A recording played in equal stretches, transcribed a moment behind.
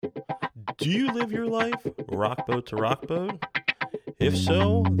Do you live your life rockboat to rockboat? If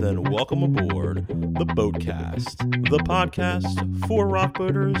so, then welcome aboard the Boatcast, the podcast for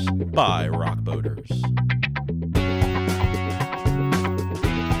rockboaters by rockboaters.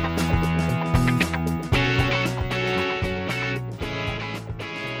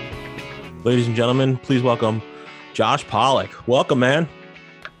 Ladies and gentlemen, please welcome Josh Polack. Welcome, man.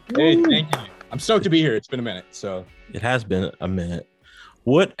 Hey, thank you. I'm stoked to be here. It's been a minute, so. It has been a minute.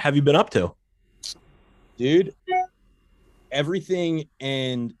 What have you been up to? Dude, everything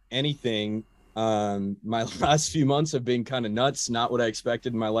and anything. My last few months have been kind of nuts, not what I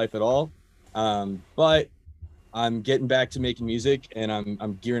expected in my life at all. But I'm getting back to making music, and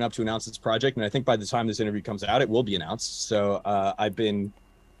I'm gearing up to announce this project. And I think by the time this interview comes out, it will be announced. So I've been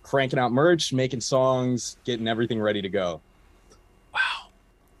cranking out merch, making songs, getting everything ready to go. Wow.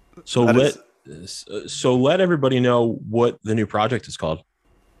 So let everybody know what the new project is called.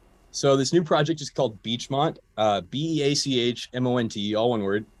 So this new project is called Beachmont, Beachmont, all one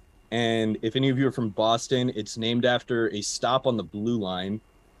word. And if any of you are from Boston, it's named after a stop on the Blue Line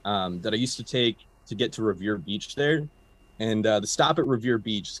that I used to take to get to Revere Beach there. And the stop at Revere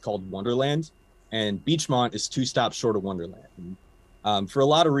Beach is called Wonderland, and Beachmont is 2 stops short of Wonderland. And, for a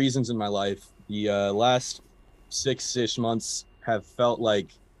lot of reasons in my life, the last 6-ish months have felt like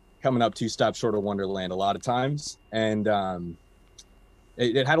coming up 2 stops short of Wonderland a lot of times. And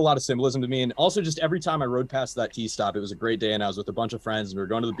it had a lot of symbolism to me. And also just every time I rode past that T stop, it was a great day. And I was with a bunch of friends and we were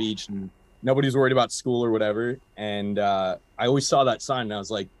going to the beach and nobody was worried about school or whatever. And I always saw that sign and I was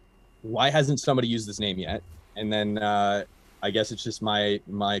like, why hasn't somebody used this name yet? And then I guess it's just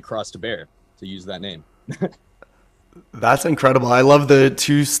my cross to bear to use that name. That's incredible. I love the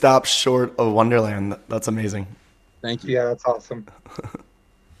 2 stops short of Wonderland. That's amazing. Thank you. Yeah, that's awesome.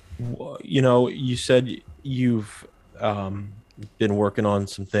 You know, you said you've been working on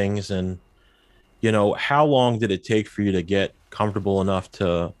some things, and you know, how long did it take for you to get comfortable enough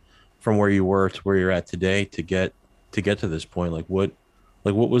to, from where you were to where you're at today, to get to this point? What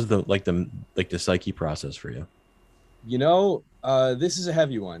was the psyche process for you? You know, this is a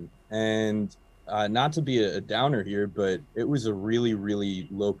heavy one, and not to be a downer here, but it was a really, really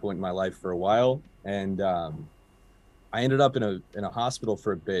low point in my life for a while. And I ended up in a hospital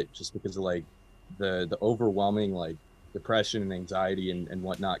for a bit just because of like the overwhelming like depression and anxiety and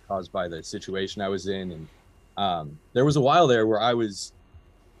whatnot caused by the situation I was in. And there was a while there where I was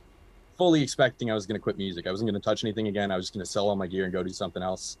fully expecting I was going to quit music. I wasn't going to touch anything again. I was just going to sell all my gear and go do something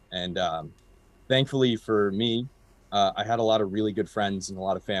else. And thankfully for me, I had a lot of really good friends and a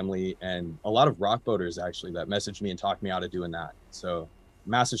lot of family and a lot of rock boaters actually that messaged me and talked me out of doing that. So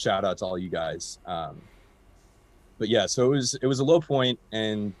massive shout out to all you guys. But yeah, so it was a low point,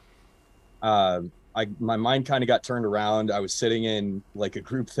 and my mind kind of got turned around. I was sitting in like a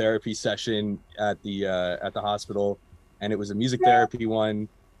group therapy session at the hospital, and it was a music therapy one.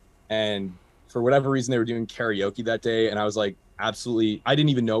 And for whatever reason, they were doing karaoke that day, and I was like, absolutely, I didn't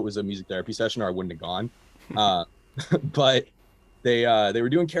even know it was a music therapy session, or I wouldn't have gone. But they were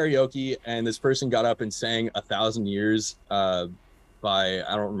doing karaoke, and this person got up and sang 1,000 Years by,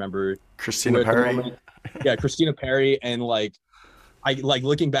 I don't remember, Christina Perri. Yeah, Christina Perri. And like, I like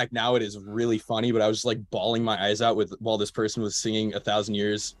looking back now, it is really funny, but I was just like bawling my eyes out while this person was singing 1,000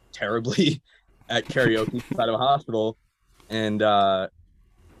 Years terribly at karaoke inside of a hospital. And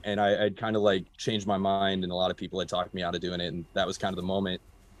I'd kind of like changed my mind, and a lot of people had talked me out of doing it, and that was kind of the moment.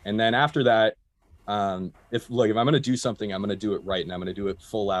 And then after that, if I'm going to do something, I'm going to do it right, and I'm going to do it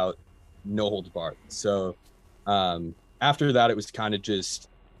full out, no holds barred. So after that, it was kind of just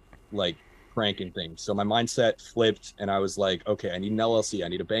like cranking things. So my mindset flipped, and I was like, okay, I need an LLC, I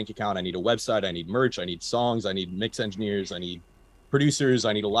need a bank account, I need a website, I need merch, I need songs, I need mix engineers, I need producers,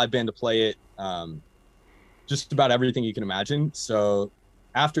 I need a live band to play it, just about everything you can imagine. So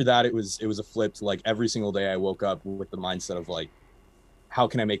after that, it was a flip to like every single day I woke up with the mindset of like, how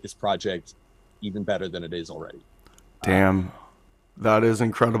can I make this project even better than it is already? Damn, that is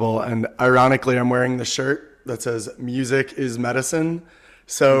incredible. And ironically, I'm wearing the shirt that says "Music is Medicine."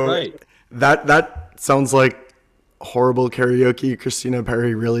 So right. That sounds like horrible karaoke. Christina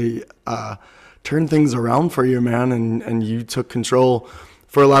Perri really turned things around for you, man, and you took control.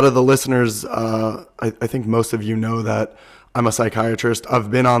 For a lot of the listeners, I think most of you know that I'm a psychiatrist.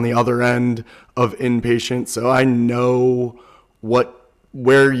 I've been on the other end of inpatient, so I know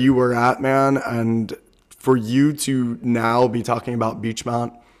where you were at, man. And for you to now be talking about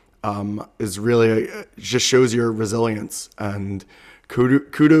Beachmont is really just shows your resilience. And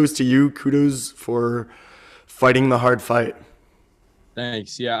kudos to you. Kudos for fighting the hard fight.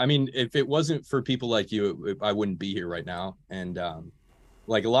 Thanks. Yeah. I mean, if it wasn't for people like you, I wouldn't be here right now. And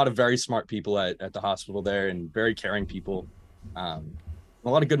like a lot of very smart people at the hospital there, and very caring people. A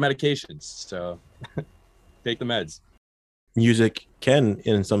lot of good medications. So take the meds. Music can,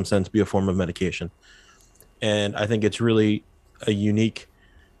 in some sense, be a form of medication. And I think it's really a unique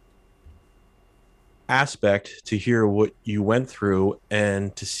aspect to hear what you went through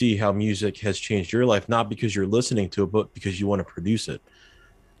and to see how music has changed your life, not because you're listening to it, but because you want to produce it.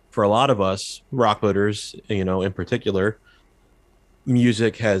 For a lot of us, rock butters, in particular,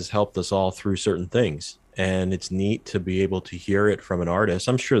 music has helped us all through certain things. And it's neat to be able to hear it from an artist.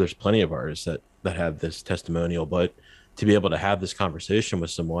 I'm sure there's plenty of artists that have this testimonial, but to be able to have this conversation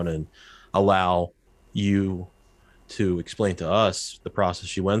with someone and allow you to explain to us the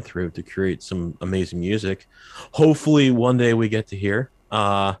process you went through to create some amazing music. Hopefully one day we get to hear.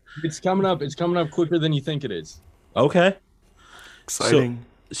 It's coming up. It's coming up quicker than you think it is. Okay. Exciting.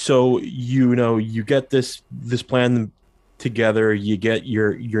 So you get this plan together, you get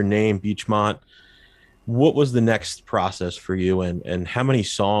your name, Beachmont. What was the next process for you, and how many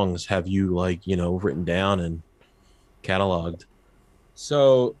songs have you written down and cataloged?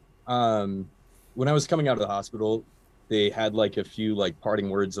 So when I was coming out of the hospital, they had like a few like parting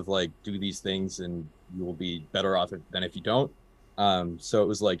words of like, do these things and you will be better off than if you don't. So it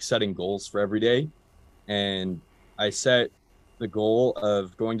was like setting goals for every day. And I set the goal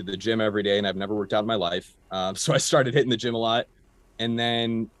of going to the gym every day, and I've never worked out in my life. So I started hitting the gym a lot. And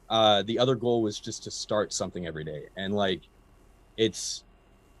then the other goal was just to start something every day. And like, it's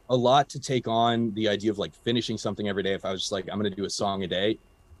a lot to take on the idea of like finishing something every day. If I was just like, I'm going to do a song a day.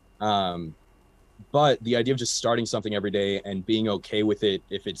 But the idea of just starting something every day and being okay with it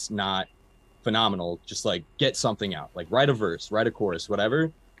if it's not phenomenal, just like get something out, like write a verse, write a chorus,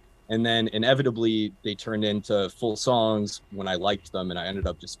 whatever. And then inevitably they turned into full songs when I liked them, and I ended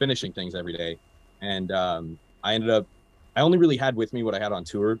up just finishing things every day. And I only really had with me what I had on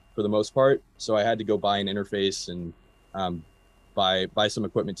tour for the most part. So I had to go buy an interface and buy some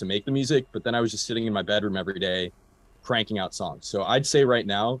equipment to make the music. But then I was just sitting in my bedroom every day cranking out songs. So I'd say right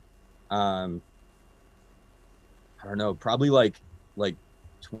now, I don't know, probably like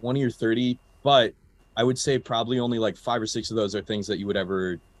 20 or 30, but I would say probably only like 5 or 6 of those are things that you would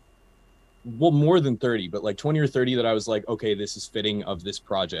ever, well, more than 30, but like 20 or 30 that I was like, okay, this is fitting of this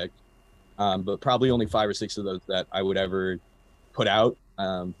project. But probably only 5 or 6 of those that I would ever put out.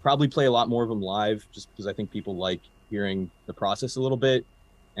 Probably play a lot more of them live, just because I think people like hearing the process a little bit.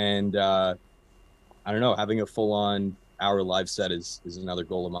 And I don't know, having a full-on hour live set is another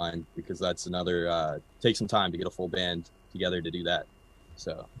goal of mine, because that's another take some time to get a full band together to do that.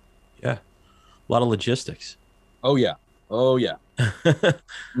 So Yeah, a lot of logistics. oh yeah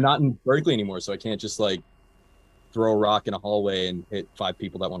not in Berkeley anymore, so I can't just like throw a rock in a hallway and hit 5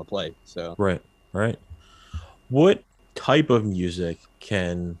 people that want to play. So Right. What type of music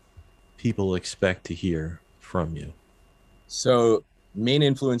can people expect to hear from you? so main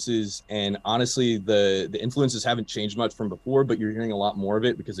influences, and honestly the influences haven't changed much from before, but you're hearing a lot more of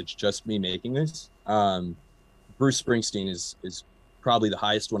it because it's just me making this. Bruce Springsteen is probably the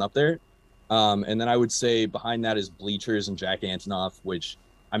highest one up there. And then I would say behind that is Bleachers and Jack Antonoff, which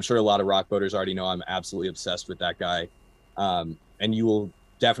I'm sure a lot of rock voters already know. I'm absolutely obsessed with that guy. And you will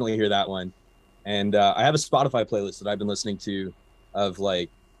definitely hear that one. And I have a Spotify playlist that I've been listening to of like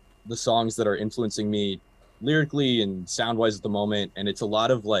the songs that are influencing me lyrically and sound wise at the moment. And it's a lot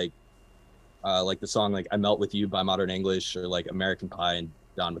of like the song like I Melt With You by Modern English, or like American Pie and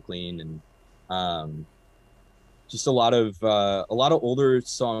Don McLean, and just a lot of older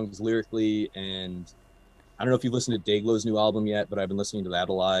songs lyrically. And I don't know if you've listened to Dayglow's new album yet, but I've been listening to that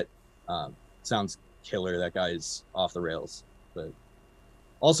a lot. Sounds killer. That guy is off the rails. But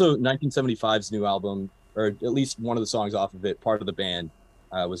also 1975's new album, or at least one of the songs off of it, Part of the Band,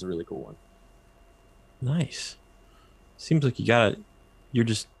 was a really cool one. Nice. Seems like you're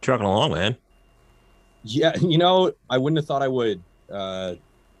just trucking along, man. Yeah, I wouldn't have thought I would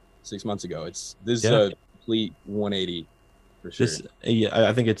 6 months ago. This is Yeah. a complete 180 for sure.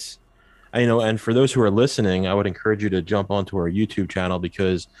 I think it's, and for those who are listening, I would encourage you to jump onto our YouTube channel,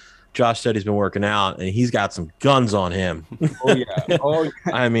 because Josh said he's been working out and he's got some guns on him. Oh yeah. Oh yeah.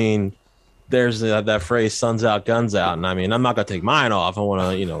 I mean, there's that phrase, "Suns out, guns out," and I mean, I'm not gonna take mine off. I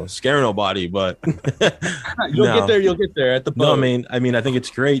want to, scare nobody, but You'll no. get there. You'll get there at the boat. No, I think it's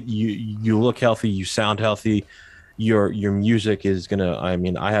great. You look healthy. You sound healthy. Your music is gonna.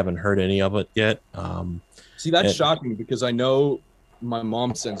 I haven't heard any of it yet. See, that's shocking, because I know my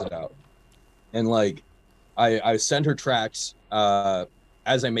mom sends it out, and like I send her tracks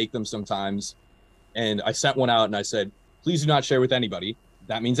as I make them sometimes, and I sent one out and I said, please do not share with anybody.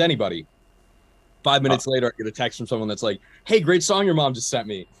 That means anybody. 5 minutes later, I get a text from someone that's like, "Hey, great song your mom just sent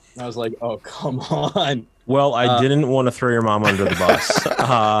me." And I was like, "Oh, come on." Well, I didn't want to throw your mom under the bus,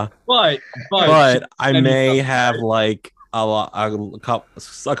 but but I may have like a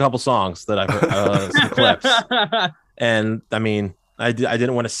couple songs that I've heard, some clips, and I mean, I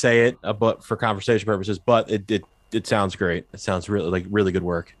didn't want to say it, but for conversation purposes, but it sounds great. It sounds really good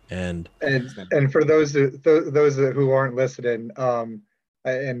work, and for those who aren't listening,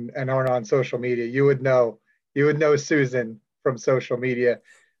 and aren't on social media, you would know Susan from social media.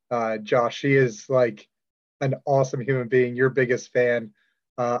 Josh, she is like an awesome human being. Your biggest fan.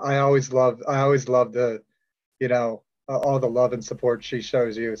 I always love the, all the love and support she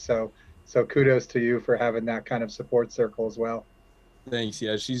shows you. So kudos to you for having that kind of support circle as well. Thanks.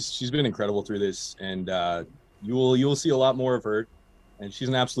 Yeah, she's been incredible through this, and you'll see a lot more of her. And she's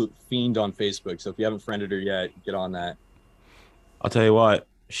an absolute fiend on Facebook. So if you haven't friended her yet, get on that. I'll tell you what,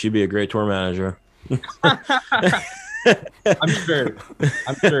 she'd be a great tour manager. I'm sure,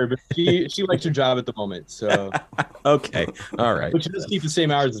 but she likes her job at the moment. So okay, all right. But she does keep the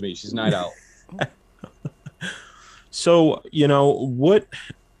same hours as me. She's night owl. So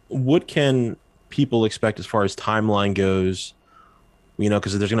what can people expect as far as timeline goes?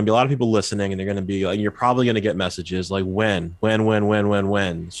 Because there's going to be a lot of people listening, and they're going to be like, you're probably going to get messages like when.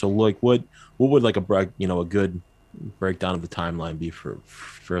 So like, what would like a good breakdown of the timeline be for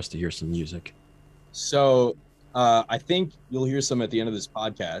us to hear some music? So I think you'll hear some at the end of this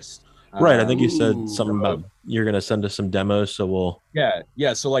podcast. Right. I think you said something about you're going to send us some demos. So we'll.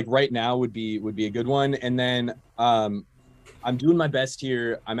 Yeah. So like right now would be a good one. And then I'm doing my best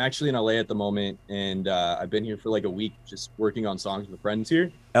here. I'm actually in LA at the moment, and I've been here for like a week just working on songs with friends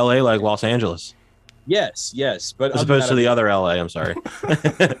here. LA, like Los Angeles? Yes. But as opposed to the other LA, I'm sorry.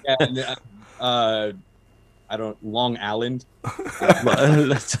 Yeah, and, Long Island.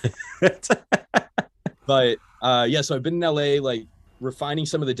 But so I've been in LA, like refining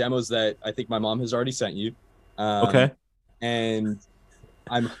some of the demos that I think my mom has already sent you. Okay. And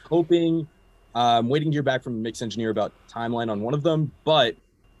I'm hoping, I'm waiting to hear back from the mix engineer about timeline on one of them, but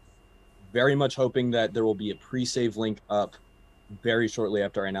very much hoping that there will be a pre-save link up very shortly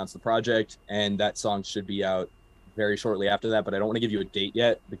after I announce the project, and that song should be out very shortly after that. But I don't want to give you a date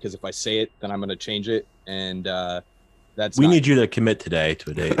yet, because if I say it, then I'm going to change it, and we need you to commit today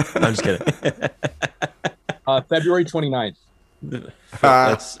to a date. I'm just kidding. February 29th.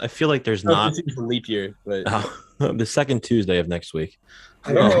 I feel like there's not a leap year, but the second Tuesday of next week.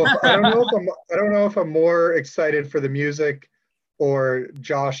 I don't know if I'm more excited for the music or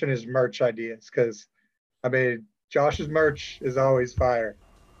Josh and his merch ideas, because I mean, Josh's merch is always fire.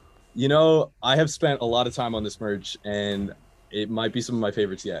 I have spent a lot of time on this merch, and it might be some of my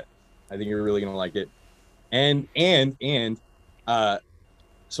favorites yet. I think you're really gonna like it. And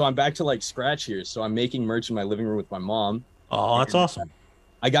so I'm back to like scratch here. So I'm making merch in my living room with my mom. Oh, that's awesome.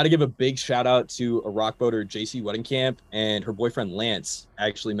 I got to give a big shout out to a rock boater, JC Wedding Camp, and her boyfriend Lance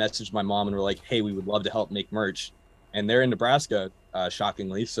actually messaged my mom and were like, "Hey, we would love to help make merch." And they're in Nebraska,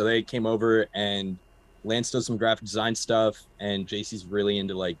 shockingly. So they came over, and Lance does some graphic design stuff, and JC's really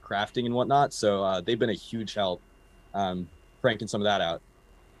into like crafting and whatnot. So they've been a huge help cranking some of that out.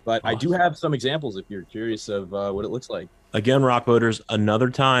 But awesome. I do have some examples if you're curious of what it looks like. Again, rock boaters, another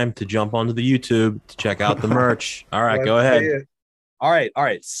time to jump onto the YouTube to check out the merch. All right, go ahead. All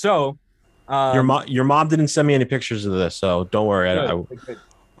right. So your mom didn't send me any pictures of this, so don't worry. I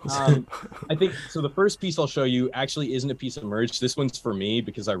think so. The first piece I'll show you actually isn't a piece of merch. This one's for me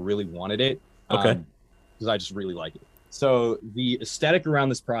because I really wanted it. Okay. Because I just really like it. So the aesthetic around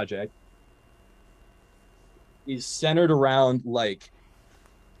this project is centered around like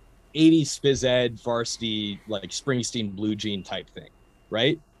 80s phys ed varsity, like Springsteen blue jean type thing,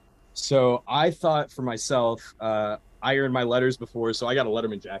 right? So I thought for myself, I ironed my letters before, so I got a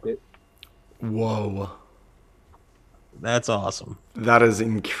Letterman jacket. Whoa. That's awesome. That is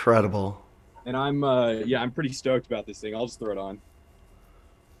incredible. And I'm pretty stoked about this thing. I'll just throw it on.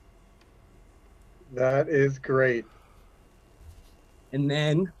 That is great. And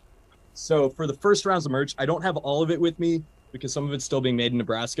then, so for the first rounds of merch, I don't have all of it with me because some of it's still being made in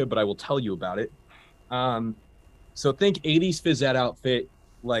Nebraska, but I will tell you about it. So think 80s phys ed outfit.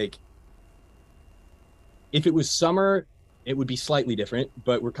 Like, if it was summer, it would be slightly different,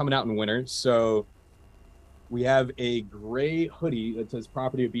 but we're coming out in winter. So we have a gray hoodie that says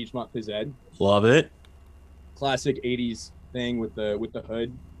property of Beachmont phys ed. Love it. Classic 80s thing with the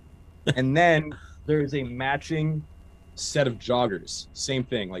hood. And then there's a matching set of joggers. Same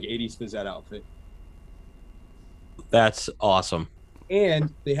thing, like 80s phys ed outfit. That's awesome.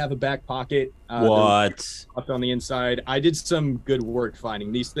 and they have a back pocket. They're What? up on the inside. I did some good work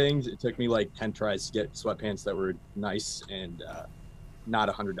finding these things. It took me like 10 tries to get sweatpants that were nice and not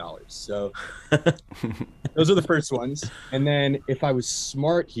 $100. So those are the first ones. And then if I was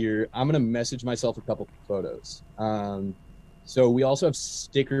smart here, I'm gonna message myself a couple photos. So we also have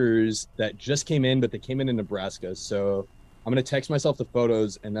stickers that just came in, but they came in Nebraska. So I'm gonna text myself the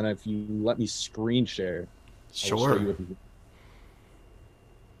photos, and then if you let me screen share, I will show you Sure. what these.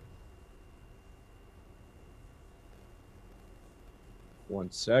 One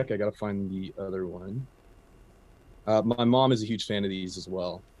sec, I gotta find the other one. My mom is a huge fan of these as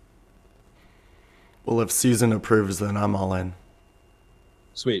well. Well, if Susan approves, then I'm all in.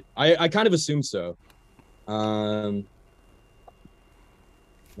 Sweet. I kind of assumed so.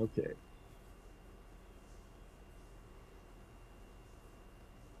 Okay.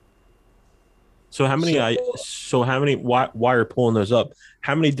 So how many So- I so how many why you're pulling those up?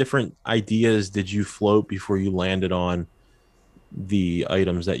 How many different ideas did you float before you landed on the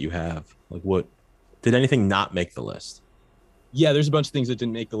items that you have? Like what did anything not make the list? Yeah, there's a bunch of things that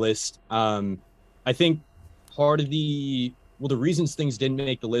didn't make the list. I think part of the reasons things didn't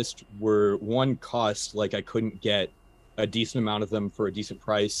make the list were one, cost. Like I couldn't get a decent amount of them for a decent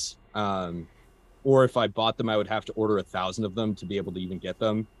price. Or if I bought them, I would have to order 1,000 of them to be able to even get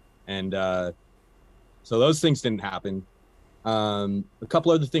them. And so those things didn't happen. A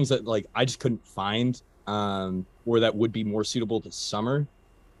couple other things that like I just couldn't find, or that would be more suitable to summer.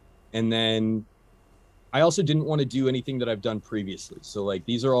 And then I also didn't want to do anything that I've done previously. So like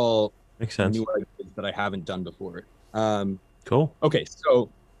these are all Makes sense. new ideas that I haven't done before. Cool. Okay, so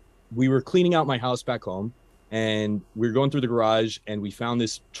we were cleaning out my house back home, and we were going through the garage, and we found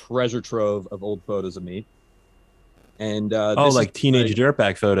this treasure trove of old photos of me. And Oh, this like is teenage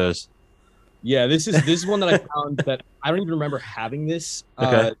dirtbag photos. yeah, this is one that I found that I don't even remember having this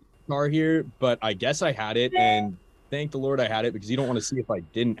Okay. car here, but I guess I had it, and thank the Lord I had it because you don't want to see if I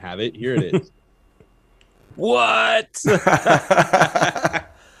didn't have it. Here it is. What?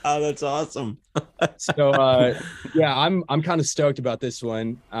 Oh, that's awesome. So yeah, I'm kind of stoked about this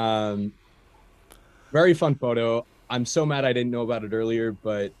one. Very fun photo. I'm so mad I didn't know about it earlier,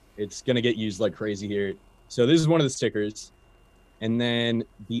 but it's gonna get used like crazy here. So this is one of the stickers. And then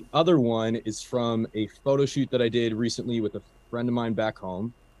the other one is from a photo shoot that I did recently with a friend of mine back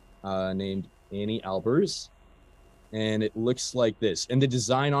home, named Annie Albers. And it looks like this. And the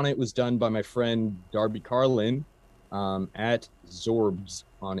design on it was done by my friend Darby Carlin, at Zorbs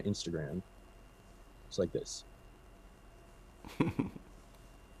on Instagram. It's like this.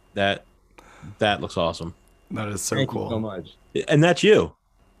 That looks awesome. That is so Thank cool. you so much. And that's you.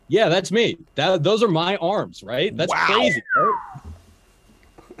 Yeah, that's me. Those are my arms, right? That's Wow. crazy, right?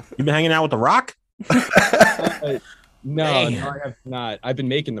 You've been hanging out with the Rock? No, Man. I have not. I've been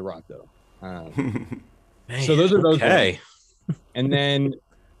making the rock though. Man, So those are those okay. And then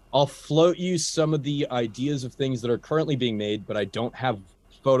I'll float you some of the ideas of things that are currently being made, but I don't have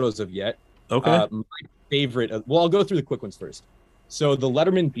photos of yet. Okay. My favorite, well, I'll go through the quick ones first. So the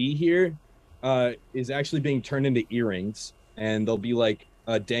Letterman B here is actually being turned into earrings, and they'll be like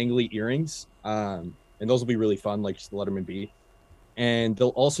dangly earrings. And those will be really fun, like just the Letterman B. And they'll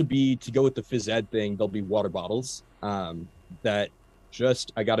also be, to go with the phys ed thing, they'll be water bottles that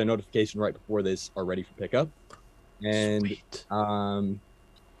just, I got a notification right before this, are ready for pickup. And Sweet.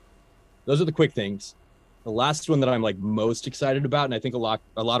 those are the quick things. The last one that I'm like most excited about, and I think a lot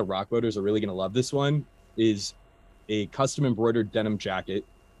of rock voters are really gonna love this one, is a custom embroidered denim jacket.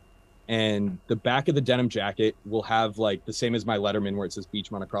 And the back of the denim jacket will have like the same as my Letterman, where it says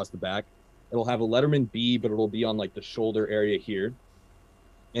Beachmont across the back. It'll have a Letterman B, but it'll be on like the shoulder area here.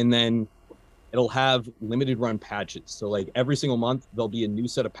 And then it'll have limited run patches. So like every single month, there'll be a new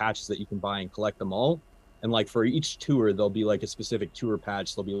set of patches that you can buy and collect them all. And like for each tour, there'll be like a specific tour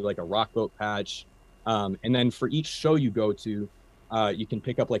patch. There'll be like a rock boat patch. And then for each show you go to, you can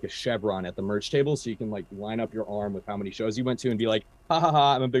pick up like a chevron at the merch table. So you can like line up your arm with how many shows you went to and be like, ha ha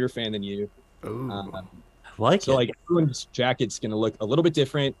ha, I'm a bigger fan than you. Ooh. I like So it. like everyone's jacket's gonna look a little bit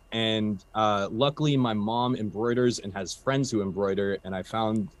different. And luckily my mom embroiders and has friends who embroider, and I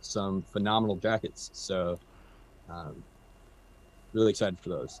found some phenomenal jackets. So really excited for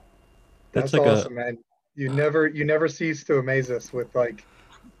those. That's That's like awesome, man. You never cease to amaze us with like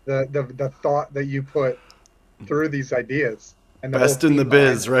the thought that you put through these ideas. And the whole Best in the team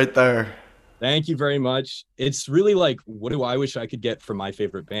behind biz it. right there. Thank you very much. It's really like, what do I wish I could get from my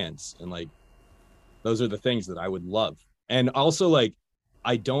favorite bands? And like, those are the things that I would love. And also like,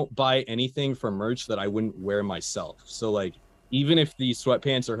 I don't buy anything for merch that I wouldn't wear myself. So like, even if the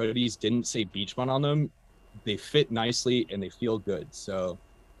sweatpants or hoodies didn't say Beachmont on them, they fit nicely and they feel good. So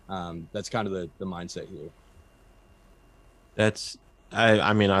that's kind of the mindset here. That's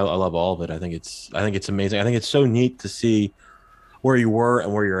I mean I love all of it. I think it's amazing. I think it's so neat to see where you were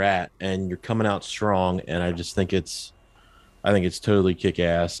and where you're at, and you're coming out strong. And I think it's totally kick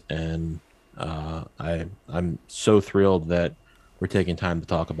ass. And I'm so thrilled that we're taking time to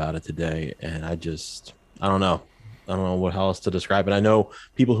talk about it today. And I don't know. I don't know what else to describe it. I know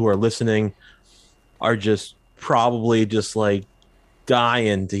people who are listening are just probably just like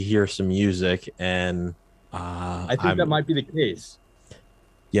dying to hear some music. And I think that I'm might be the case.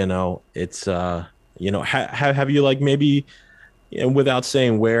 it's have you like maybe, without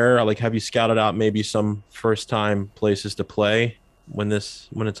saying where, like have you scouted out maybe some first time places to play when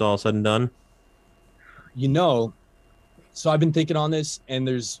it's all said and done? You know, so I've been thinking on this, and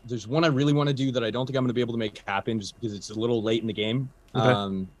there's one I really want to do that I don't think I'm going to be able to make happen just because it's a little late in the game.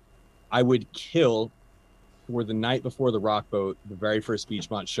 Okay. I would kill for the night before the Rock Boat, the very first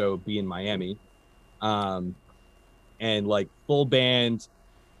Beachmont show, be in Miami, um, and like full band.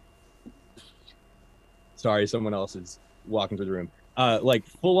 Sorry, someone else is walking through the room. Like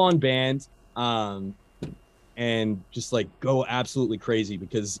full on band, and just like go absolutely crazy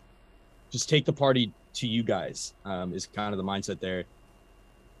because just take the party to you guys is kind of the mindset there.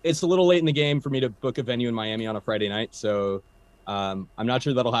 It's a little late in the game for me to book a venue in Miami on a Friday night, so I'm not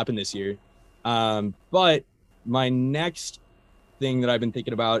sure that'll happen this year. But my next thing that I've been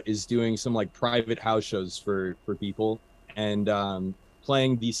thinking about is doing some like private house shows for people, and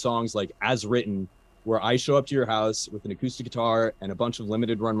playing these songs like as written, where I show up to your house with an acoustic guitar and a bunch of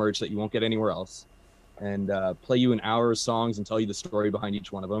limited run merch that you won't get anywhere else, and play you an hour of songs and tell you the story behind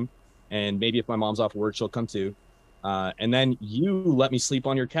each one of them. And maybe if my mom's off work, she'll come too. And then you let me sleep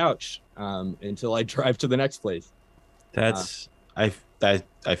on your couch until I drive to the next place. That's I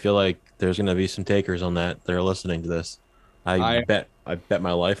feel like there's going to be some takers on that. They're listening to this. I I bet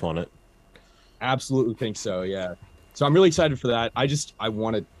my life on it. absolutely think so. Yeah. So I'm really excited for that. I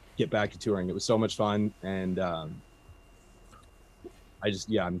want to get back to touring. It was so much fun, and I'm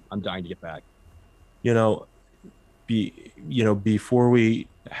dying to get back. You know, before we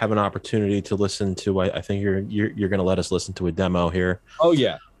have an opportunity to listen to, I think you're going to let us listen to a demo here. Oh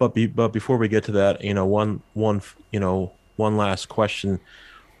yeah. But before we get to that, one last question.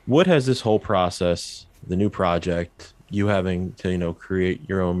 What has this whole process, the new project, you having to, create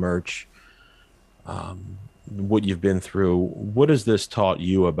your own merch, what you've been through, what has this taught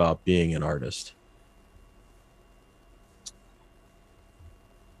you about being an artist?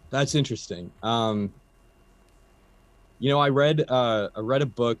 That's interesting. I read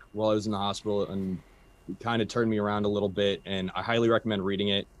a book while I was in the hospital, and it kind of turned me around a little bit, and I highly recommend reading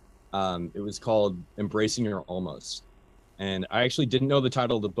it. It was called Embracing Your Almost. And I actually didn't know the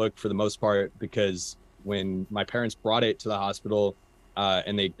title of the book for the most part, because when my parents brought it to the hospital,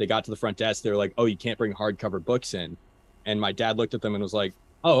 and they got to the front desk, they were like, "Oh, you can't bring hardcover books in." And my dad looked at them and was like,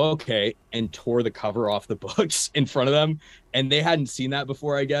 "Oh, okay," and tore the cover off the books in front of them. And they hadn't seen that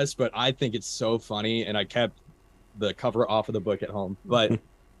before, I guess, but I think it's so funny, and I kept the cover off of the book at home. But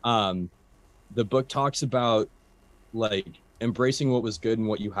the book talks about like embracing what was good and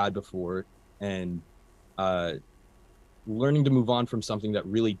what you had before, and learning to move on from something that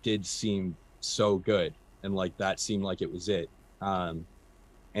really did seem so good, and like that seemed like it was it.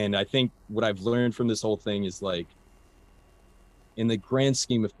 And I think what I've learned from this whole thing is like, in the grand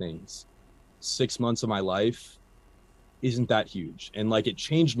scheme of things, 6 months of my life isn't that huge, and like it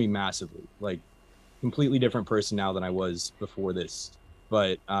changed me massively. Like, completely different person now than I was before this.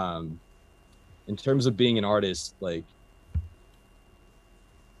 But in terms of being an artist, like,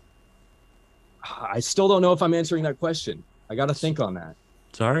 I still don't know if I'm answering that question. I got to think on that.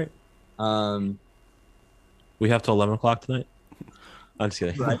 It's all right. We have till 11 o'clock tonight. I'm just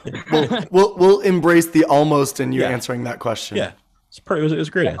kidding. Right. We'll embrace the almost in you Yeah. answering that question. Yeah, it was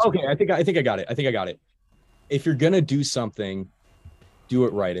a great answer. Okay, I think I got it. If you're gonna do something, do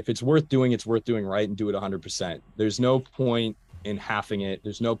it right. If it's worth doing, it's worth doing right, and do it 100%. There's no point in halving it.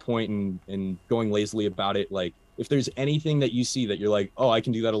 There's no point in going lazily about it. Like, if there's anything that you see that you're like, "Oh, I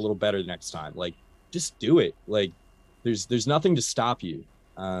can do that a little better next time," like, just do it. Like, there's nothing to stop you.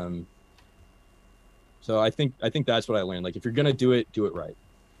 So I think that's what I learned. Like, if you're gonna do it right.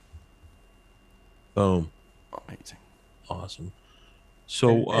 Boom. Amazing. Awesome.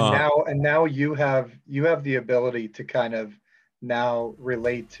 So and now you have the ability to kind of now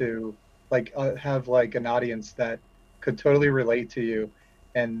relate to, like, have like an audience that could totally relate to you,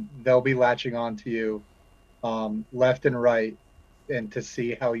 and they'll be latching on to you left and right, and to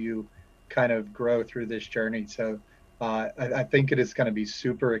see how you kind of grow through this journey. So I think it is going to be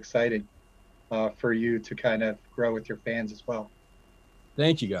super exciting. for you to kind of grow with your fans as well.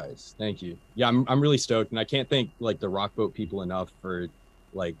 Thank you guys. Thank you. Yeah, I'm really stoked, and I can't thank like the Rock Boat people enough for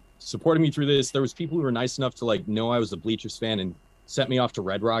like supporting me through this. There was people who were nice enough to like know I was a Bleachers fan and sent me off to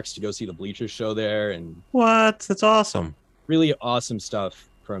Red Rocks to go see the Bleachers show there, and What? That's awesome. really awesome stuff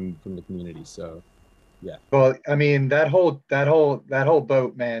from the community. So yeah. Well, I mean that whole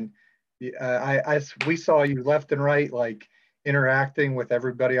boat, man. We saw you left and right, like interacting with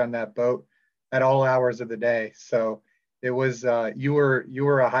everybody on that boat at all hours of the day. So it was you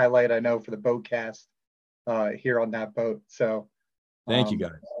were a highlight, I know, for the boat cast here on that boat. So Thank you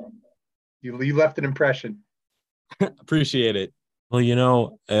guys. You left an impression. Appreciate it. Well,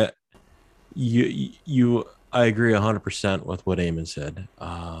 I agree 100% with what Eamon said,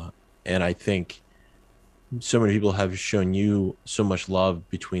 and I think so many people have shown you so much love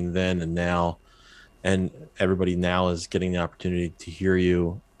between then and now, and everybody now is getting the opportunity to hear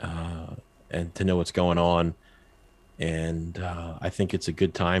you and to know what's going on. And I think it's a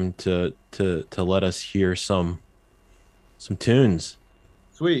good time to let us hear some tunes.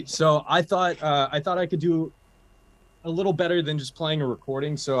 Sweet. So I thought I could do a little better than just playing a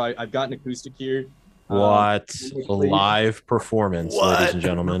recording. So I've got an acoustic here. What a live performance, ladies and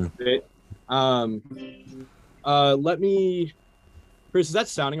gentlemen. Let me, Chris, is that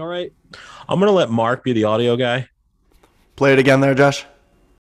sounding all right? I'm gonna let Mark be the audio guy. Play it again there, Josh.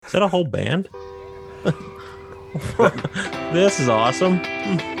 Is that a whole band? This is awesome.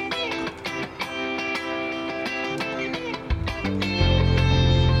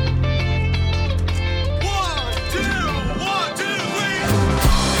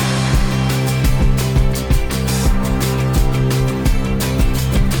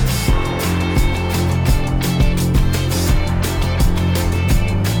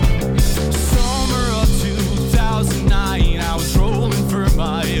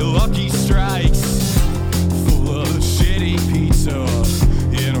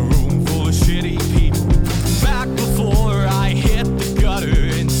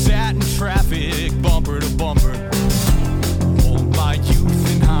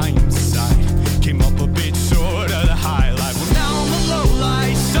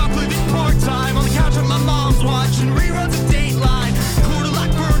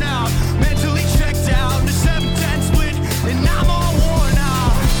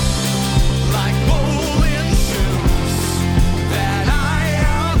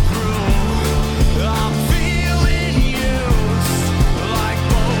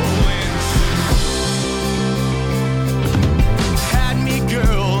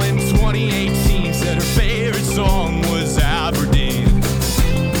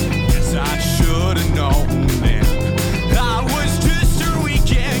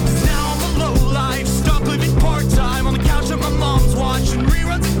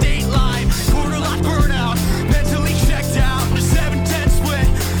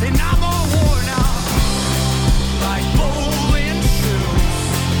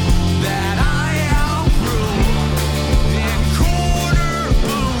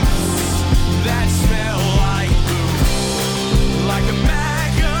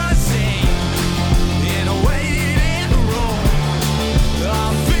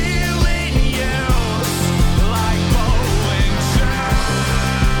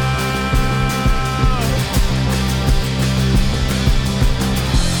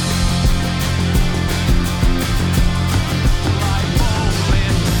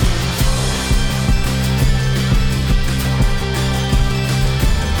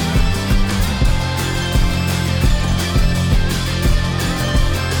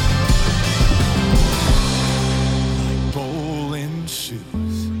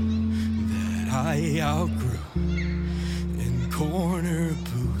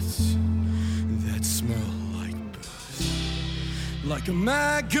 Like a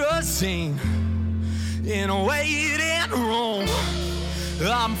magazine in a waiting room,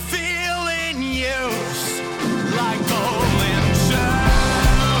 I'm feeling used like bowling shoes,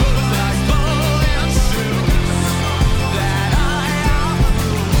 like bowling shoes that I outgrew, and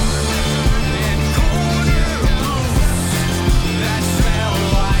corner boots that smell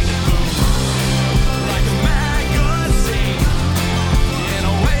like booze, like a magazine in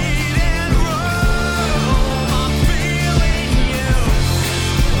a waiting room, I'm feeling used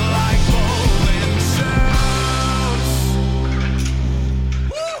like bowling shoes.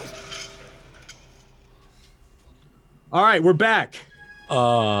 Woo! All right, we're back.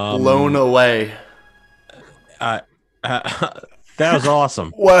 Blown away. That was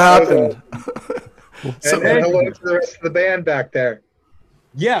awesome. What happened? And hello to the rest of the band back there.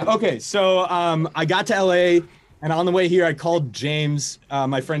 Yeah. Okay. So I got to LA And on the way here, I called James,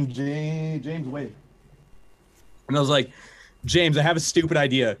 my friend James Wade. And I was like, James, I have a stupid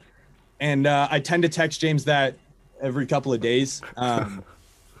idea. And I tend to text James that every couple of days.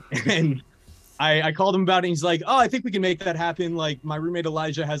 And I called him about it. And he's like, oh, I think we can make that happen. Like, my roommate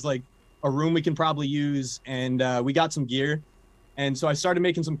Elijah has like a room we can probably use. And we got some gear. And so I started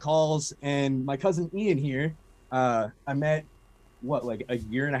making some calls. And my cousin Ian here, I met, like a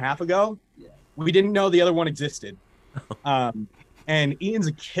year and a half ago? Yeah. We didn't know the other one existed. And Ian's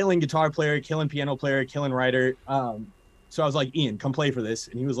a killing guitar player, killing piano player, killing writer. So I was like, Ian, come play for this.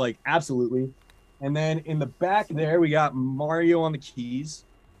 And he was like, absolutely. And then in the back there, we got Mario on the keys.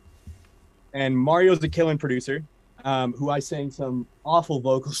 And Mario's the killing producer, who I sang some awful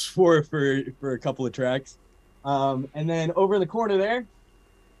vocals for a couple of tracks. And then over in the corner there,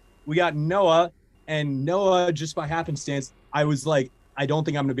 we got Noah. And Noah, just by happenstance, I was like, I don't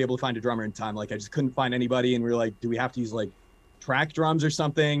think I'm going to be able to find a drummer in time. Like, I just couldn't find anybody. And we were like, do we have to use like track drums or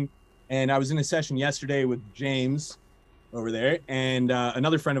something? And I was in a session yesterday with James over there and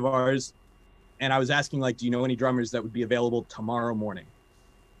another friend of ours. And I was asking, like, do you know any drummers that would be available tomorrow morning?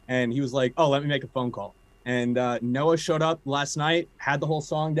 And he was like, oh, let me make a phone call. And Noah showed up last night, had the whole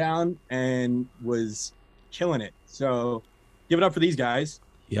song down, and was killing it. So give it up for these guys.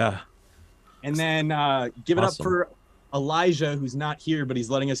 Yeah. And then give it up for Elijah, who's not here, but he's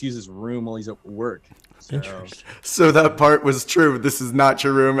letting us use his room while he's at work. So that part was true. This is not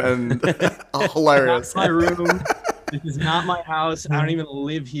your room, and hilarious. Not my room. This is not my house. I don't even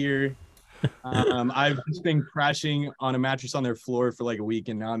live here. I've just been crashing on a mattress on their floor for like a week,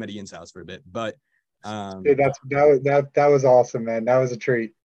 and now I'm at Ian's house for a bit. But dude, that was awesome, man. That was a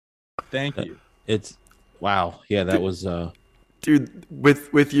treat. Thank you. It's wow. Yeah, that was dude,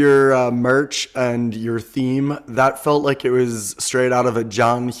 with your merch and your theme, that felt like it was straight out of a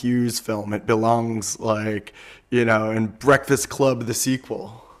John Hughes film. It belongs, like, you know, in Breakfast Club, the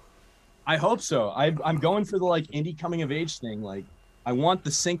sequel. I hope so. I'm going for the like indie coming of age thing. Like, I want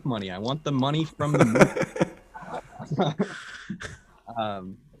the sync money. I want the money from the movie.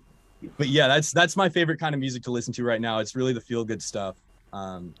 But yeah, that's my favorite kind of music to listen to right now. It's really the feel good stuff.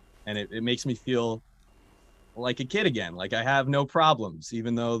 And it makes me feel like a kid again. Like, I have no problems,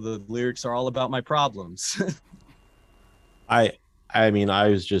 even though the lyrics are all about my problems. I mean, I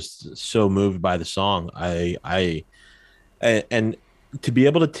was just so moved by the song. And to be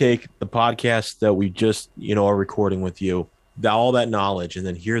able to take the podcast that we just, you know, are recording with you, all that knowledge, and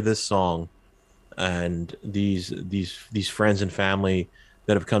then hear this song and these friends and family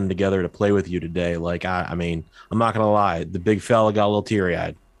that have come together to play with you today. Like, I mean, I'm not gonna lie, the big fella got a little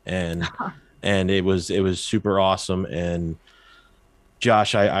teary-eyed, and it was super awesome. And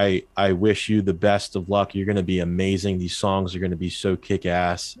Josh, I wish you the best of luck. You're gonna be amazing. These songs are gonna be so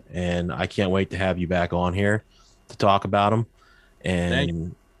kick-ass, and I can't wait to have you back on here to talk about them.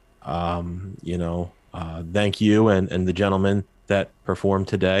 And you know, thank you and the gentleman that performed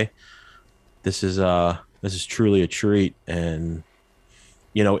today. This is truly a treat. And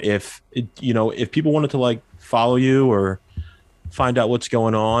you know, if people wanted to like follow you or find out what's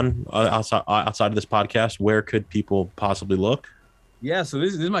going on outside of this podcast, where could people possibly look? Yeah, so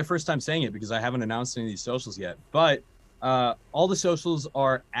this is my first time saying it because I haven't announced any of these socials yet. But all the socials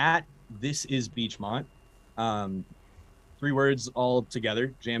are at This Is Beachmont. 3 words all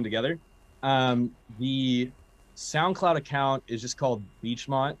together, jammed together. The SoundCloud account is just called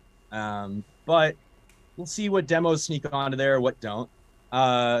Beachmont. But we'll see what demos sneak onto there, what don't.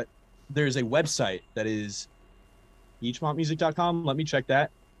 There's a website that is beachmontmusic.com. Let me check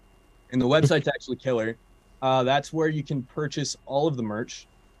that. And the website's actually killer. That's where you can purchase all of the merch.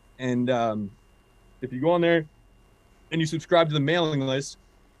 And if you go on there and you subscribe to the mailing list,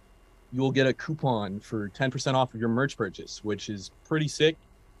 you will get a coupon for 10% off of your merch purchase, which is pretty sick.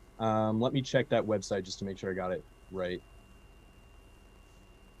 Let me check that website just to make sure I got it right.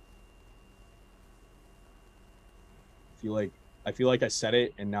 I feel like I said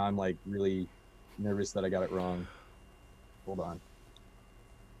it, and now I'm like really nervous that I got it wrong. Hold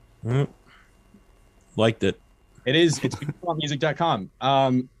on. Liked it. It's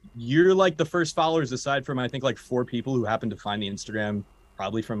beachmontmusic.com. You're like the first followers, aside from I think like 4 people who happen to find the Instagram,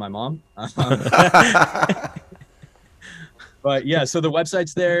 probably from my mom. But yeah, so the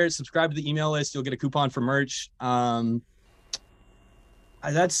website's there. Subscribe to the email list. You'll get a coupon for merch.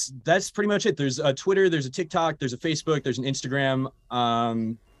 That's pretty much it. There's a Twitter, there's a TikTok, there's a Facebook, there's an Instagram.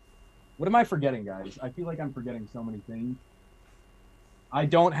 What am I forgetting, guys? I feel like I'm forgetting so many things. I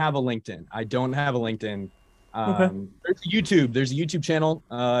don't have a LinkedIn. Okay. There's a YouTube. There's a YouTube channel.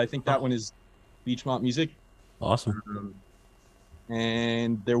 I think that one is Beachmont Music. Awesome.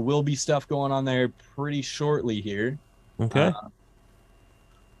 and there will be stuff going on there pretty shortly here. Okay.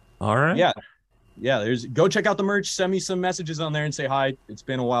 All right. Yeah, go check out the merch, send me some messages on there and say hi. It's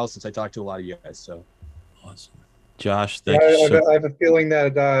been a while since I talked to a lot of you guys, so Awesome. Josh, Yeah, thank you so I have a feeling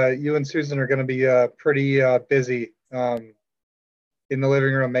that you and Susan are going to be pretty busy in the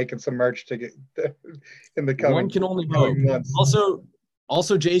living room making some merch to get in the coming, one can only hope. coming months.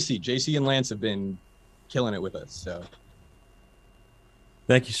 Also JC and Lance have been killing it with us, so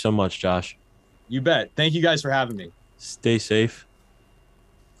Thank you so much, Josh. you bet. Thank you guys for having me. Stay safe.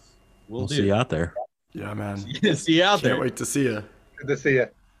 We'll see you out there. Yeah, man. See you out there. Can't wait to see you. Good to see you.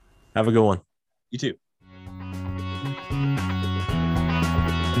 Have a good one. You too.